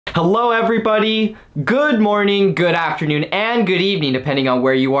Hello everybody, good morning, good afternoon, and good evening depending on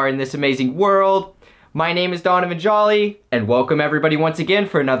where you are in this amazing world. My name is Donovan Jolly, and welcome everybody once again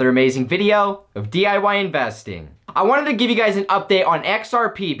for another amazing video of DIY investing. I wanted to give you guys an update on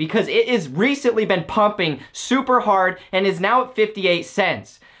XRP because it has recently been pumping super hard and is now at 58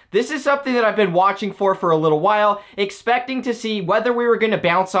 cents. This is something that I've been watching for a little while, expecting to see whether we were going to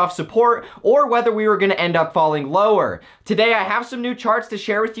bounce off support or whether we were going to end up falling lower. Today I have some new charts to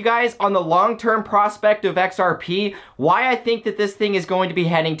share with you guys on the long-term prospect of XRP, why I think that this thing is going to be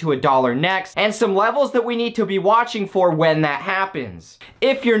heading to $1 next, and some levels that we need to be watching for when that happens.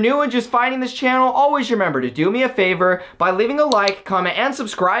 If you're new and just finding this channel, always remember to do me a favor by leaving a like, comment, and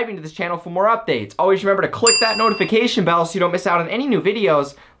subscribing to this channel for more updates. Always remember to click that notification bell so you don't miss out on any new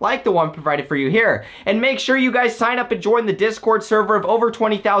videos like the one provided for you here. And make sure you guys sign up and join the Discord server of over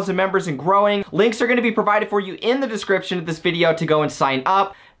 20,000 members and growing. Links are going to be provided for you in the description of this video to go and sign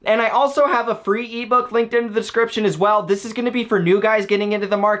up. And I also have a free ebook linked into the description as well. This is going to be for new guys getting into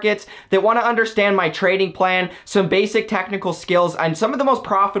the markets that want to understand my trading plan, some basic technical skills, and some of the most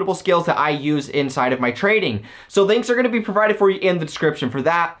profitable skills that I use inside of my trading. So links are going to be provided for you in the description for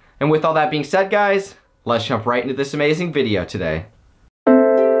that. And with all that being said, guys, let's jump right into this amazing video today.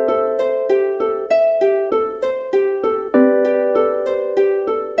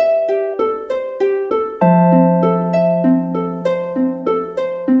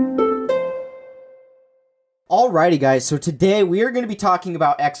 Alrighty guys, so today we are going to be talking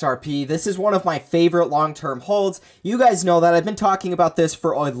about XRP. This is one of my favorite long-term holds. You guys know that I've been talking about this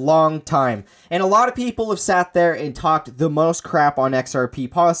for a long time. And a lot of people have sat there and talked the most crap on XRP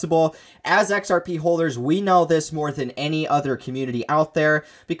possible. As XRP holders, we know this more than any other community out there.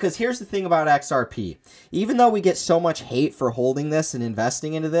 Because here's the thing about XRP. Even though we get so much hate for holding this and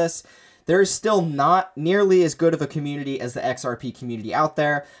investing into this, there is still not nearly as good of a community as the XRP community out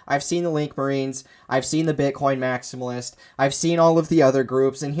there. I've seen the Link Marines, I've seen the Bitcoin Maximalist, I've seen all of the other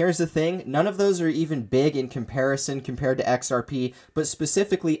groups, and here's the thing, none of those are even big in comparison compared to XRP, but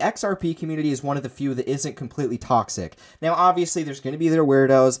specifically, XRP community is one of the few that isn't completely toxic. Now, obviously, there's going to be their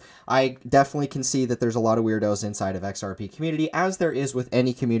weirdos. I definitely can see that there's a lot of weirdos inside of XRP community, as there is with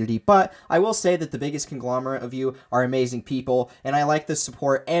any community, but I will say that the biggest conglomerate of you are amazing people, and I like the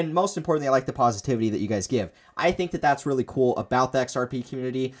support, and most importantly, I like the positivity that you guys give. I think that that's really cool about the XRP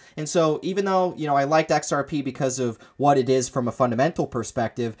community. And so even though, you know, I liked XRP because of what it is from a fundamental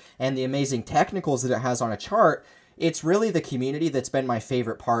perspective and the amazing technicals that it has on a chart, it's really the community that's been my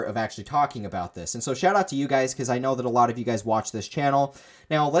favorite part of actually talking about this. And so shout out to you guys because I know that a lot of you guys watch this channel.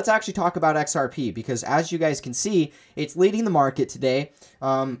 Now, let's actually talk about XRP because as you guys can see, it's leading the market today.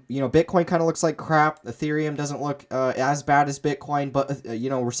 You know, Bitcoin kind of looks like crap. Ethereum doesn't look as bad as Bitcoin, but, you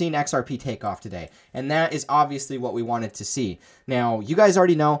know, we're seeing XRP take off today. And that is obviously what we wanted to see. Now, you guys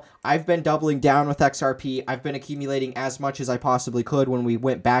already know I've been doubling down with XRP. I've been accumulating as much as I possibly could when we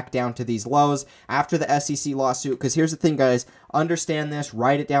went back down to these lows after the SEC lawsuit. Because here's the thing, guys. Understand this.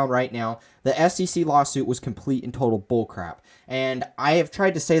 Write it down right now. The SEC lawsuit was complete and total bullcrap. And I have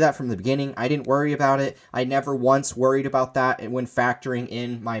tried to say that from the beginning. I didn't worry about it. I never once worried about that when factoring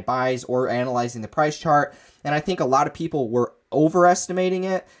in my buys or analyzing the price chart. And I think a lot of people were overestimating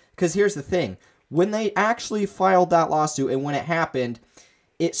it. Because here's the thing. When they actually filed that lawsuit and when it happened,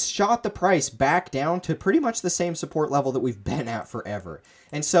 it shot the price back down to pretty much the same support level that we've been at forever.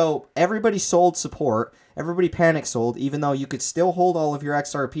 And so everybody sold support. Everybody panic sold, even though you could still hold all of your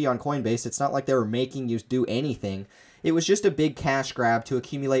XRP on Coinbase. It's not like they were making you do anything. It was just a big cash grab to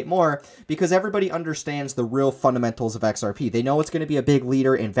accumulate more because everybody understands the real fundamentals of XRP. They know it's going to be a big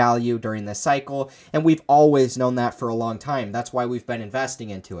leader in value during this cycle, and we've always known that for a long time. That's why we've been investing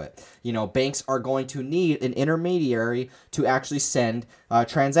into it. You know, banks are going to need an intermediary to actually send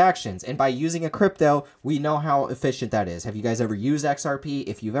transactions, and by using a crypto, we know how efficient that is. Have you guys ever used XRP?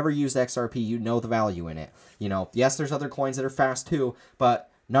 If you've ever used XRP, you know the value in it. You know, yes, there's other coins that are fast too, but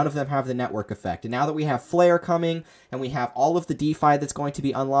none of them have the network effect. And now that we have Flare coming and we have all of the DeFi that's going to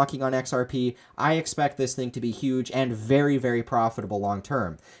be unlocking on XRP, I expect this thing to be huge and very, very profitable long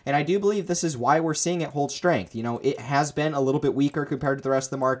term. And I do believe this is why we're seeing it hold strength. You know, it has been a little bit weaker compared to the rest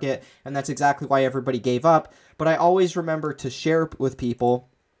of the market, and that's exactly why everybody gave up. But I always remember to share with people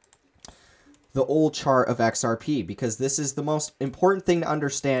the old chart of XRP because this is the most important thing to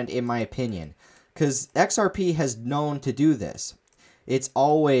understand in my opinion. Because XRP has known to do this. It's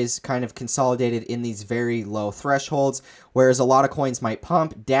always kind of consolidated in these very low thresholds, whereas a lot of coins might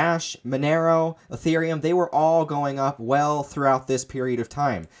pump. Dash, Monero, Ethereum, they were all going up well throughout this period of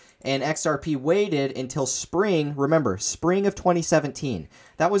time. And XRP waited until spring, remember, spring of 2017.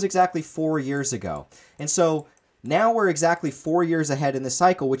 That was exactly 4 years ago. And so Now we're exactly 4 years ahead in the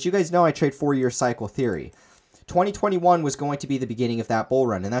cycle, which you guys know I trade 4-year cycle theory. 2021 was going to be the beginning of that bull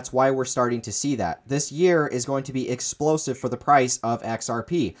run, and that's why we're starting to see that. This year is going to be explosive for the price of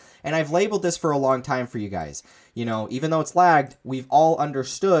XRP, and I've labeled this for a long time for you guys. You know, even though it's lagged, we've all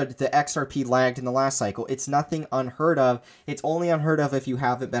understood that XRP lagged in the last cycle. It's nothing unheard of. It's only unheard of if you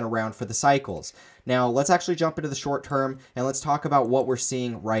haven't been around for the cycles. Now, let's actually jump into the short term, and let's talk about what we're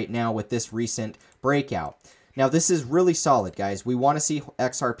seeing right now with this recent breakout. Now, this is really solid, guys. We want to see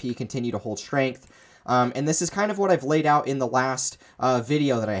XRP continue to hold strength. And this is kind of what I've laid out in the last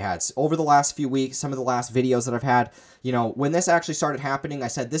video that I had. So over the last few weeks, some of the last videos that I've had, you know, when this actually started happening, I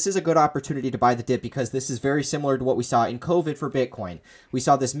said this is a good opportunity to buy the dip because this is very similar to what we saw in COVID for Bitcoin. We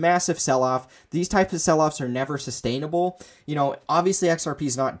saw this massive sell-off. These types of sell-offs are never sustainable. You know, obviously XRP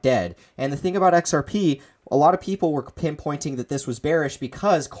is not dead. And the thing about XRP, a lot of people were pinpointing that this was bearish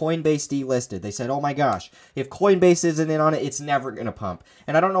because Coinbase delisted. They said, oh my gosh, if Coinbase isn't in on it, it's never going to pump.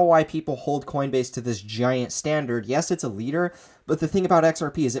 And I don't know why people hold Coinbase to this giant standard. Yes, it's a leader, but the thing about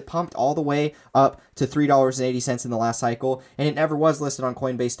XRP is it pumped all the way up to $3.80 in the last cycle, and it never was listed on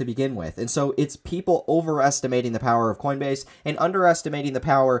Coinbase to begin with. And so it's people overestimating the power of Coinbase and underestimating the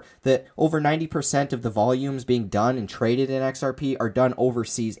power that over 90% of the volumes being done and traded in XRP are done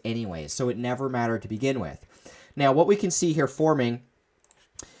overseas anyways. So it never mattered to begin with. Now, what we can see here forming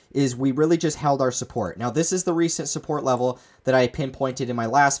is we really just held our support. Now, this is the recent support level that I pinpointed in my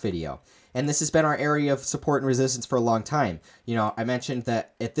last video. And this has been our area of support and resistance for a long time. You know, I mentioned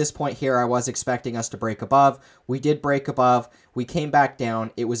that at this point here, I was expecting us to break above. We did break above. We came back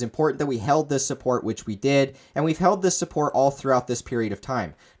down. It was important that we held this support, which we did. And we've held this support all throughout this period of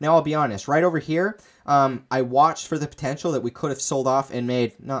time. Now, I'll be honest, right over here, I watched for the potential that we could have sold off and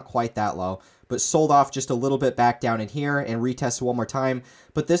made not quite that low, but sold off just a little bit back down in here and retested one more time.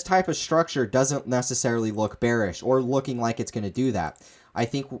 But this type of structure doesn't necessarily look bearish or looking like it's going to do that. I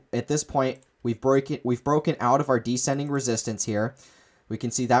think at this point, we've broken out of our descending resistance here. We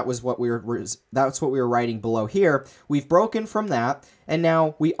can see that was what we were writing below here. We've broken from that, and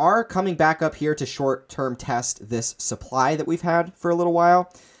now we are coming back up here to short-term test this supply that we've had for a little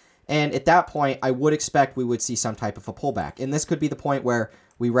while. And at that point, I would expect we would see some type of a pullback. And this could be the point where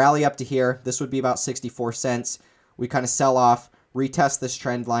we rally up to here. This would be about 64 cents. We kind of sell off, retest this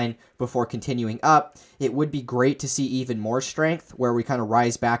trend line before continuing up. It would be great to see even more strength where we kind of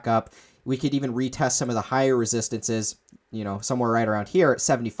rise back up. We could even retest some of the higher resistances, you know, somewhere right around here at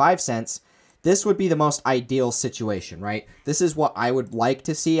 75 cents. This would be the most ideal situation, right? This is what I would like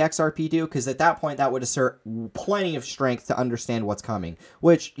to see XRP do, because at that point, that would assert plenty of strength to understand what's coming,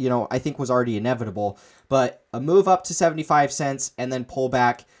 which, you know, I think was already inevitable. But a move up to 75 cents and then pull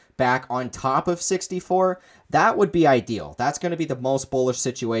back on top of 64, that would be ideal. That's going to be the most bullish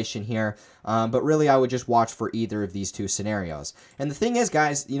situation here. But really, I would just watch for either of these two scenarios. And the thing is,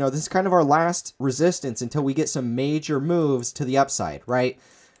 guys, you know, this is kind of our last resistance until we get some major moves to the upside, right?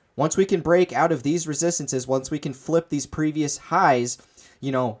 Once we can break out of these resistances, once we can flip these previous highs,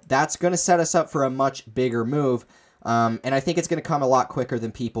 you know, that's going to set us up for a much bigger move. And I think it's going to come a lot quicker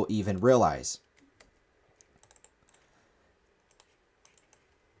than people even realize.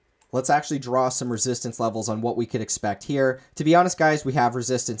 Let's actually draw some resistance levels on what we could expect here. To be honest, guys, we have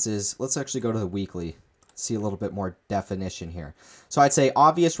resistances. Let's actually go to the weekly. See a little bit more definition here. So I'd say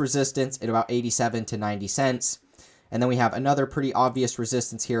obvious resistance at about 87 to 90 cents. And then we have another pretty obvious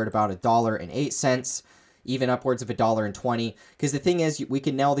resistance here at about $1.08, even upwards of $1.20. Because the thing is, we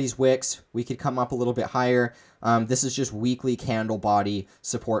can nail these wicks. We could come up a little bit higher. This is just weekly candle body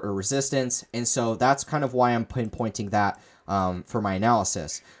support or resistance. And so that's kind of why I'm pinpointing that for my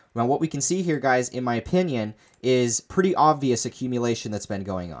analysis. Now, what we can see here, guys, in my opinion, is pretty obvious accumulation that's been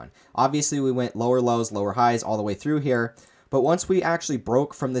going on. Obviously, we went lower lows, lower highs all the way through here. But once we actually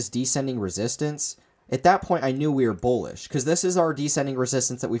broke from this descending resistance, at that point, I knew we were bullish because this is our descending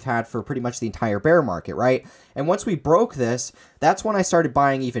resistance that we've had for pretty much the entire bear market, right? And once we broke this, that's when I started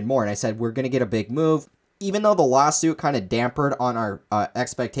buying even more. And I said, we're going to get a big move. Even though the lawsuit kind of dampened on our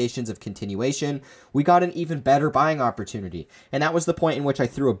expectations of continuation, we got an even better buying opportunity. And that was the point in which I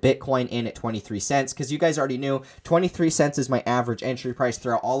threw a Bitcoin in at 23 cents because you guys already knew 23 cents is my average entry price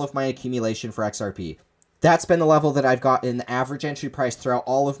throughout all of my accumulation for XRP. That's been the level that I've got in the average entry price throughout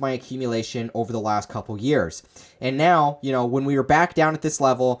all of my accumulation over the last couple years. And now, you know, when we were back down at this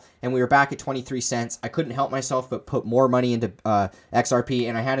level and we were back at 23 cents, I couldn't help myself but put more money into XRP,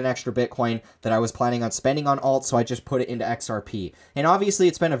 and I had an extra Bitcoin that I was planning on spending on alt, so I just put it into XRP. And obviously,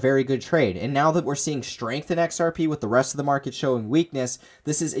 it's been a very good trade. And now that we're seeing strength in XRP with the rest of the market showing weakness,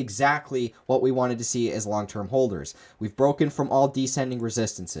 this is exactly what we wanted to see as long-term holders. We've broken from all descending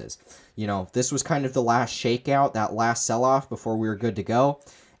resistances. You know, this was kind of the last shakeout, that last sell-off before we were good to go.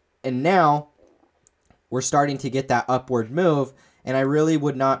 And now we're starting to get that upward move, and I really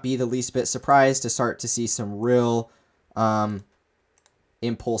would not be the least bit surprised to start to see some real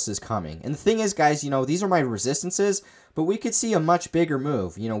impulses coming. And the thing is, guys, you know, these are my resistances, but we could see a much bigger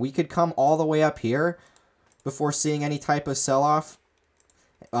move. You know, we could come all the way up here before seeing any type of sell-off.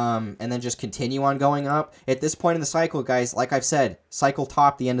 And then just continue on going up. At this point in the cycle, guys, like I've said, cycle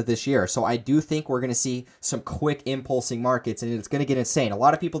top the end of this year. So I do think we're going to see some quick impulsing markets, and it's going to get insane. A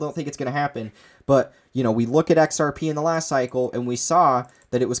lot of people don't think it's going to happen, but, you know, we look at XRP in the last cycle, and we saw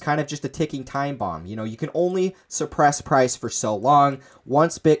that it was kind of just a ticking time bomb. You know, you can only suppress price for so long.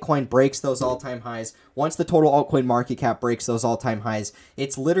 Once Bitcoin breaks those all-time highs, once the total altcoin market cap breaks those all-time highs,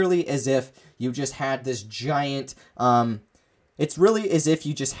 it's literally as if you just had this giant... It's really as if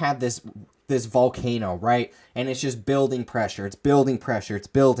you just had this volcano, right? And it's just building pressure. It's building pressure. It's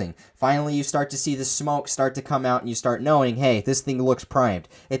building. Finally, you start to see the smoke start to come out, and you start knowing, hey, this thing looks primed.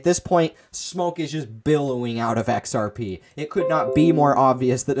 At this point, smoke is just billowing out of XRP. It could not be more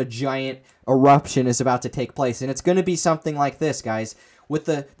obvious that a giant eruption is about to take place. And it's going to be something like this, guys. With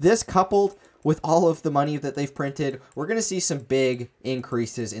this coupled with all of the money that they've printed, we're going to see some big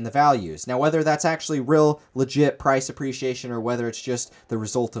increases in the values. Now, whether that's actually real, legit price appreciation or whether it's just the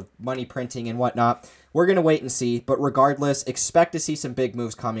result of money printing and whatnot, we're going to wait and see. But regardless, expect to see some big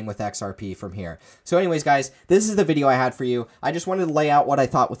moves coming with XRP from here. So anyways, guys, this is the video I had for you. I just wanted to lay out what I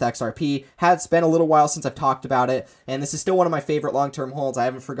thought with XRP. It's been a little while since I've talked about it, and this is still one of my favorite long-term holds. I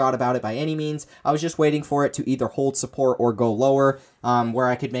haven't forgot about it by any means. I was just waiting for it to either hold support or go lower, where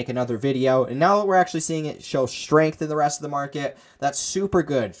I could make another video. And now that we're actually seeing it show strength in the rest of the market, that's super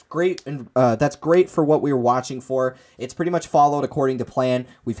good. Great, and that's great for what we were watching for. It's pretty much followed according to plan.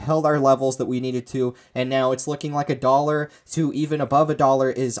 We've held our levels that we needed to, and now it's looking like $1 to even above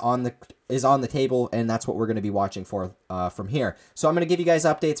 $1 is on the table, and that's what we're going to be watching for from here. So I'm going to give you guys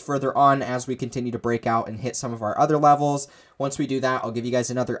updates further on as we continue to break out and hit some of our other levels. Once we do that, I'll give you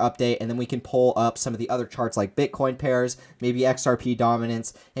guys another update, and then we can pull up some of the other charts like Bitcoin pairs, maybe XRP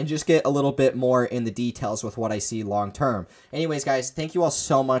dominance, and just get a little bit more in the details with what I see long term. Anyways, guys, thank you all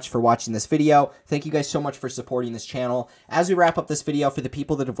so much for watching this video. Thank you guys so much for supporting this channel. As we wrap up this video, for the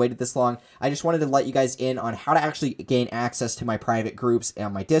people that have waited this long, I just wanted to let you guys in on how to actually gain access to my private groups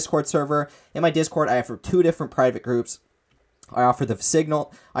and my Discord server. In my Discord, I have 2 different private groups. I offer the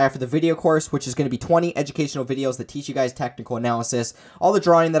Signal, I offer the video course, which is going to be 20 educational videos that teach you guys technical analysis. All the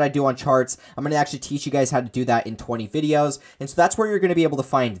drawing that I do on charts, I'm going to actually teach you guys how to do that in 20 videos. And so that's where you're going to be able to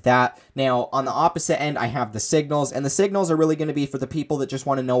find that. Now, on the opposite end, I have the Signals, and the Signals are really going to be for the people that just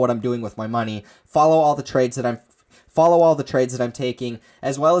want to know what I'm doing with my money, follow all the trades that I'm taking,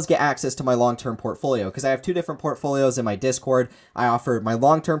 as well as get access to my long-term portfolio, because I have 2 different portfolios in my Discord. I offer my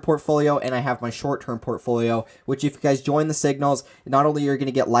long-term portfolio, and I have my short-term portfolio, which if you guys join the Signals, not only you're going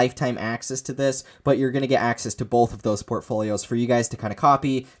to get lifetime access to this, but you're going to get access to both of those portfolios for you guys to kind of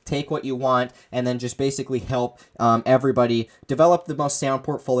copy, take what you want, and then just basically help everybody develop the most sound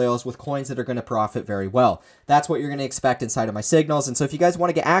portfolios with coins that are going to profit very well. That's what you're going to expect inside of my Signals, and so if you guys want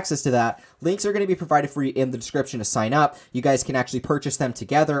to get access to that, links are going to be provided for you in the description to sign up. You guys can actually purchase them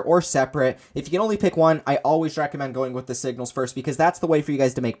together or separate. If you can only pick one, I always recommend going with the Signals first, because that's the way for you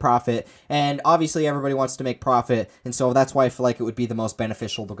guys to make profit, and obviously everybody wants to make profit, and so that's why I feel like it would be the most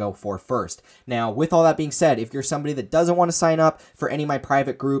beneficial to go for first. Now, with all that being said, if you're somebody that doesn't want to sign up for any of my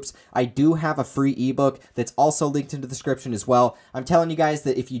private groups, I do have a free ebook that's also linked in the description as well. I'm telling you guys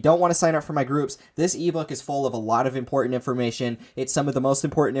that if you don't want to sign up for my groups, this ebook is full of a lot of important information. It's some of the most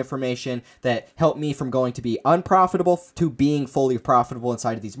important information that helped me from going to be unprofitable to being fully profitable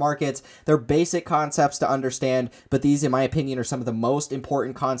inside of these markets. They're basic concepts to understand, but these, in my opinion, are some of the most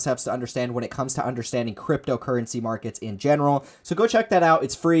important concepts to understand when it comes to understanding cryptocurrency markets in general. So go check that out.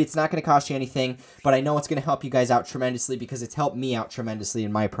 It's free. It's not going to cost you anything, but I know it's going to help you guys out tremendously, because it's helped me out tremendously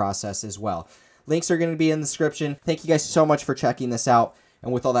in my process as well. Links are going to be in the description. Thank you guys so much for checking this out.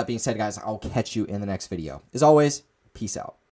 And with all that being said, guys, I'll catch you in the next video. As always, peace out.